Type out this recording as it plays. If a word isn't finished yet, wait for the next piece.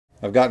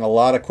I've gotten a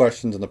lot of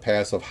questions in the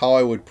past of how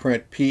I would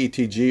print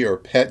PETG or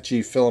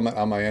PETG filament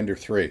on my Ender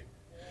 3.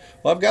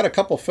 Well, I've got a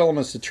couple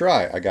filaments to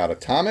try. I got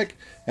Atomic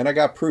and I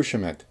got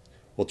Prusament.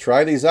 We'll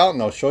try these out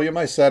and I'll show you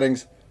my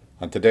settings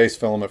on today's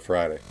Filament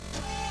Friday.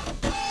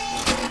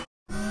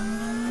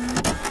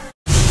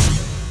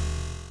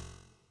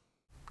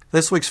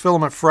 This week's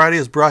Filament Friday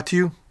is brought to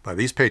you by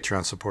these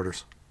Patreon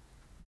supporters.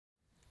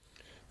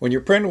 When you're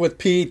printing with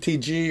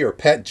PETG or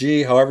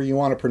PETG, however you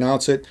want to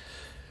pronounce it,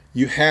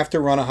 you have to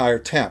run a higher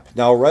temp.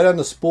 Now, right on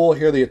the spool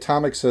here, the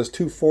Atomic says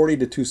 240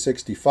 to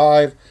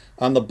 265.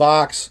 On the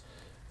box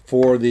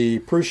for the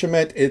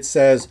Prusament, it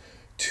says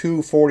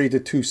 240 to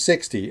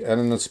 260.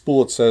 And in the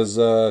spool, it says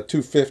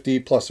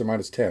 250 plus or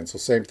minus 10. So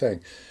same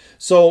thing.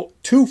 So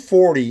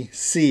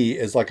 240C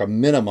is like a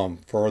minimum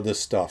for this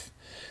stuff.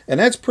 And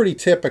that's pretty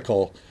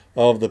typical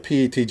of the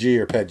PETG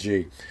or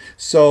PETG.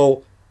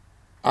 So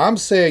I'm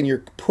saying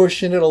you're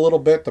pushing it a little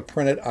bit to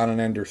print it on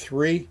an Ender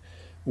 3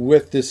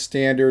 with this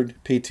standard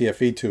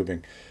PTFE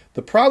tubing.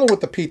 The problem with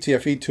the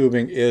PTFE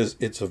tubing is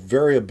its a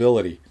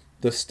variability.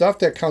 The stuff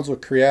that comes with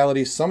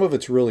Creality, some of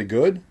it's really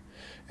good,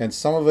 and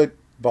some of it,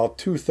 about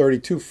 230,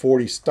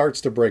 240,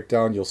 starts to break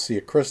down. You'll see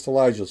it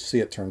crystallize, you'll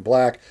see it turn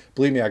black.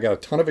 Believe me, I got a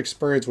ton of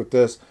experience with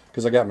this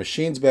because I got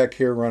machines back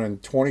here running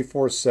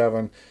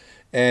 24/7,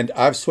 and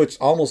I've switched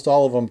almost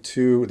all of them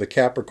to the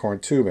Capricorn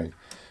tubing,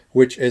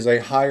 which is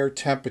a higher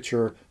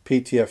temperature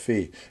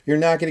PTFE. You're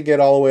not going to get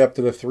all the way up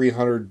to the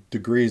 300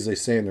 degrees they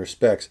say in their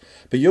specs,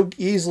 but you'll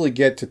easily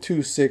get to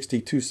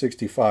 260,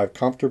 265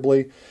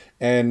 comfortably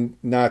and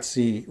not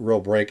see real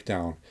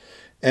breakdown.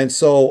 And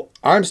so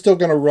I'm still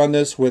going to run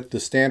this with the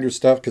standard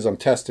stuff because I'm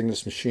testing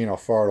this machine, how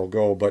far it'll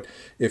go. But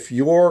if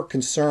you're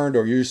concerned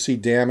or you see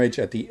damage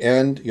at the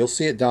end, you'll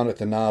see it down at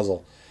the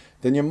nozzle,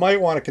 then you might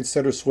want to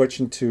consider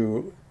switching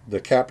to the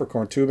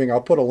Capricorn tubing.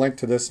 I'll put a link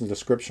to this in the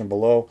description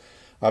below.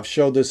 I've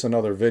showed this in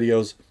other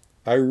videos.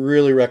 I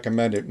really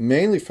recommend it,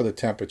 mainly for the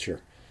temperature.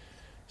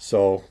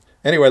 So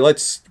anyway,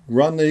 let's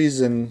run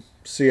these and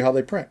see how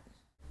they print.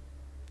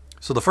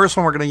 So the first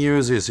one we're going to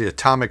use is the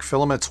Atomic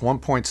Filaments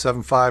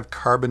 1.75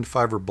 carbon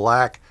fiber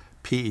black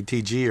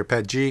PETG or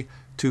PETG,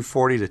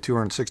 240 to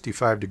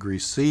 265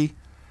 degrees C.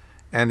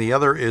 And the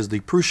other is the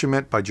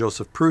Prusament by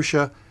Joseph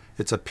Prusa.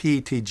 It's a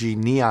PETG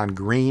neon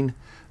green.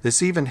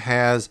 This even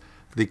has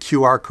the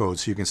QR code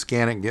so you can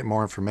scan it and get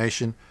more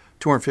information.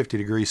 250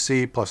 degrees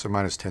C plus or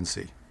minus 10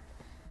 C.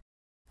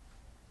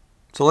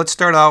 So let's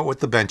start out with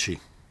the Benchy.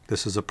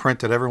 This is a print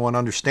that everyone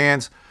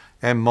understands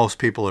and most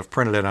people have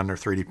printed it on their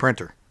 3D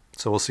printer.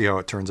 So we'll see how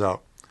it turns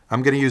out.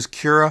 I'm going to use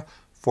Cura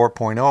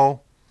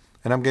 4.0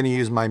 and I'm going to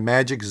use my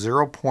Magic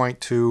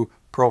 0.2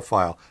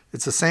 profile.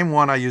 It's the same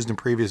one I used in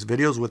previous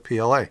videos with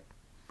PLA.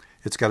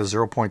 It's got a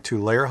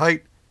 0.2 layer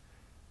height,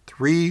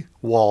 3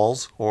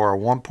 walls or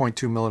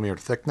 1.2 millimeter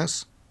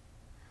thickness.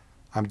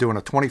 I'm doing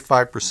a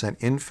 25%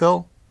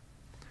 infill.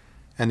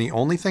 And the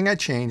only thing I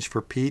changed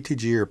for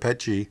PETG or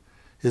PETG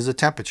is the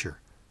temperature.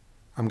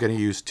 I'm going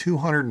to use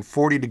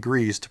 240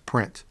 degrees to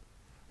print.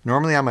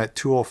 Normally I'm at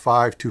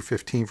 205,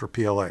 215 for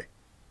PLA.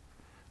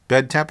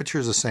 Bed temperature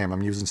is the same.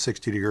 I'm using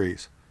 60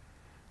 degrees.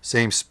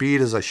 Same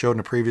speed as I showed in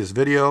a previous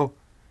video,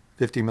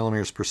 50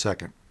 millimeters per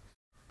second.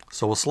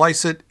 So we'll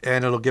slice it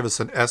and it'll give us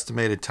an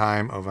estimated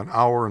time of 1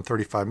 hour and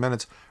 35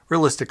 minutes.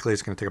 Realistically,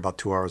 it's going to take about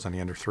 2 hours on the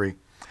Ender 3.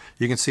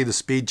 You can see the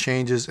speed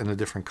changes in the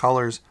different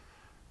colors.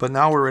 But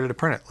now we're ready to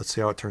print it. Let's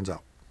see how it turns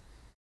out.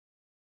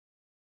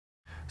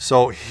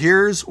 So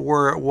here's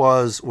where it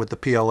was with the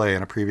PLA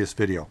in a previous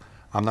video.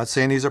 I'm not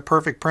saying these are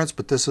perfect prints,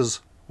 but this is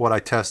what I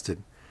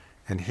tested.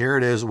 And here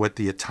it is with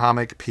the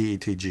Atomic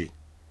PETG.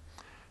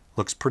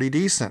 Looks pretty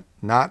decent.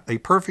 Not a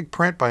perfect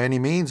print by any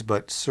means,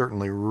 but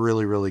certainly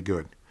really, really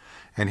good.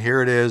 And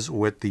here it is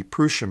with the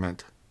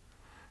Prusament.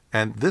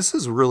 And this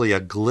is really a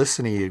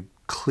glistening,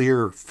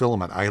 clear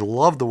filament. I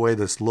love the way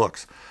this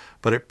looks,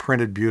 but it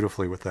printed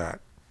beautifully with that.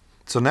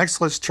 So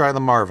next, let's try the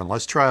Marvin.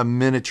 Let's try a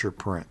miniature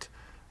print.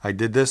 I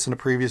did this in a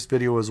previous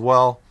video as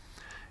well,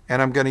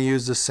 and I'm going to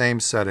use the same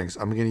settings.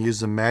 I'm going to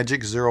use the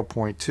Magic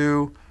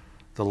 0.2,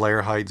 the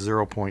layer height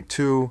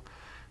 0.2,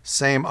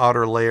 same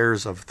outer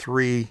layers of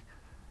 3,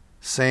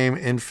 same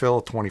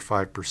infill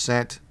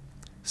 25%,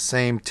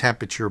 same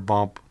temperature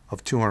bump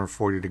of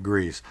 240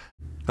 degrees.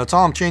 That's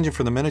all I'm changing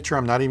for the miniature.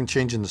 I'm not even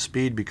changing the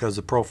speed because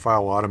the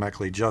profile will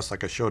automatically adjust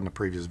like I showed in the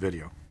previous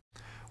video.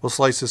 We'll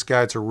slice this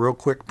guy. It's a real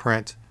quick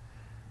print.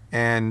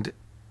 And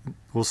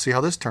we'll see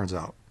how this turns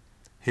out.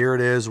 Here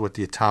it is with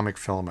the Atomic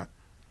Filament.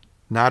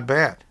 Not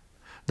bad.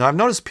 Now I've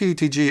noticed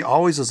PETG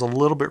always is a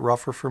little bit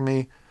rougher for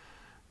me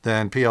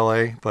than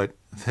PLA, but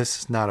this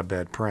is not a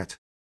bad print.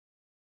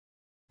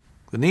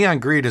 The neon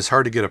green is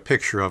hard to get a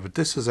picture of, but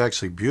this is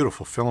actually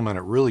beautiful filament.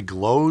 It really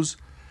glows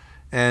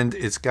and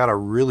it's got a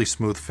really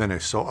smooth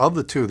finish. So of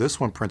the two, this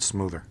one prints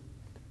smoother.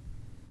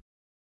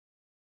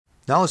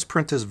 Now let's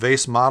print this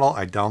vase model.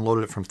 I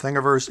downloaded it from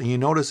Thingiverse and you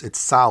notice it's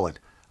solid.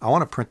 I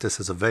want to print this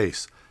as a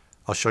vase.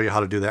 I'll show you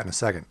how to do that in a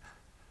second.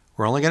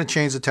 We're only going to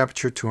change the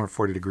temperature to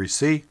 240 degrees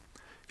C.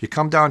 If you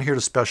come down here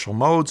to special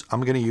modes,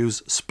 I'm going to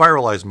use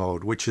spiralized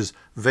mode, which is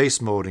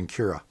vase mode in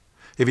Cura.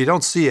 If you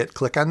don't see it,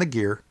 click on the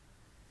gear,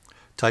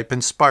 type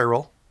in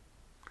spiral,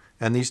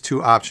 and these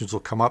two options will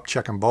come up.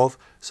 Check them both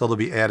so they'll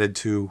be added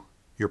to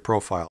your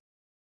profile.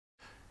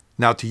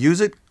 Now to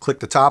use it, click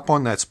the top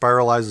one, that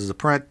spiralizes the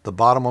print. The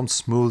bottom one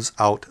smooths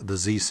out the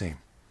Z-seam.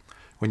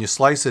 When you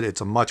slice it,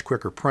 it's a much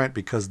quicker print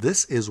because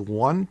this is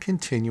one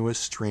continuous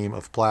stream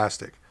of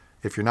plastic,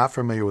 if you're not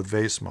familiar with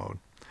vase mode.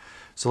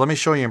 So let me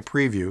show you in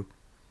preview.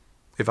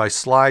 If I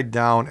slide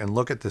down and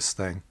look at this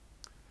thing,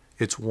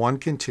 it's one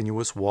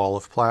continuous wall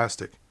of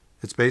plastic.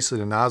 It's basically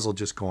the nozzle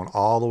just going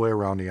all the way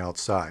around the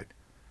outside.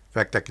 In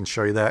fact, I can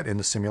show you that in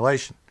the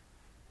simulation.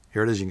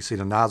 Here it is. You can see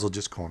the nozzle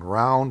just going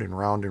round and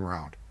round and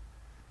round.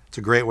 It's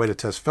a great way to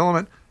test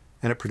filament,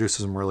 and it produces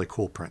some really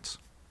cool prints.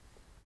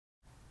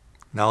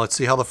 Now let's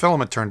see how the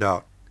filament turned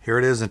out. Here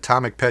it is in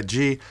Atomic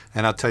PETG,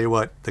 and I'll tell you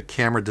what, the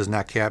camera does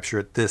not capture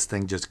it. This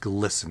thing just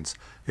glistens.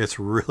 It's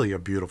really a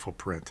beautiful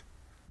print.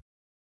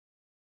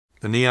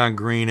 The neon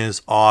green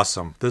is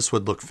awesome. This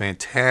would look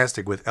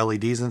fantastic with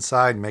LEDs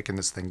inside, making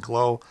this thing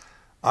glow.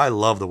 I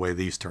love the way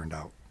these turned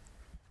out.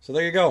 So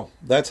there you go.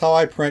 That's how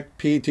I print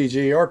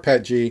PETG or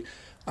PETG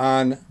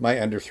on my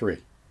Ender 3.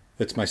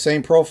 It's my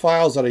same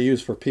profiles that I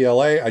use for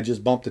PLA. I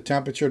just bumped the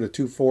temperature to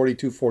 240,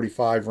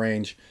 245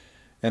 range,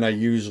 and I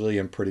usually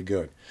am pretty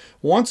good.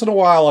 Once in a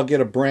while, I'll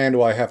get a brand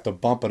where I have to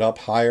bump it up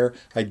higher.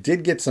 I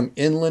did get some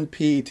inland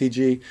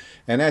PETG,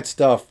 and that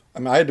stuff, I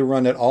mean, I had to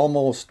run it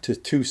almost to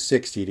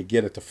 260 to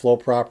get it to flow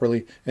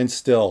properly, and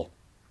still,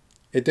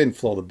 it didn't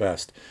flow the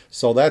best.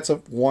 So that's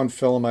one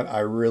filament I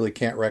really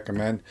can't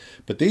recommend.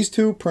 But these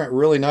two print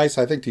really nice.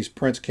 I think these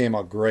prints came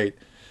out great.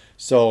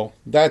 So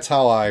that's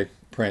how I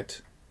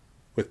print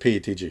with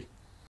PETG.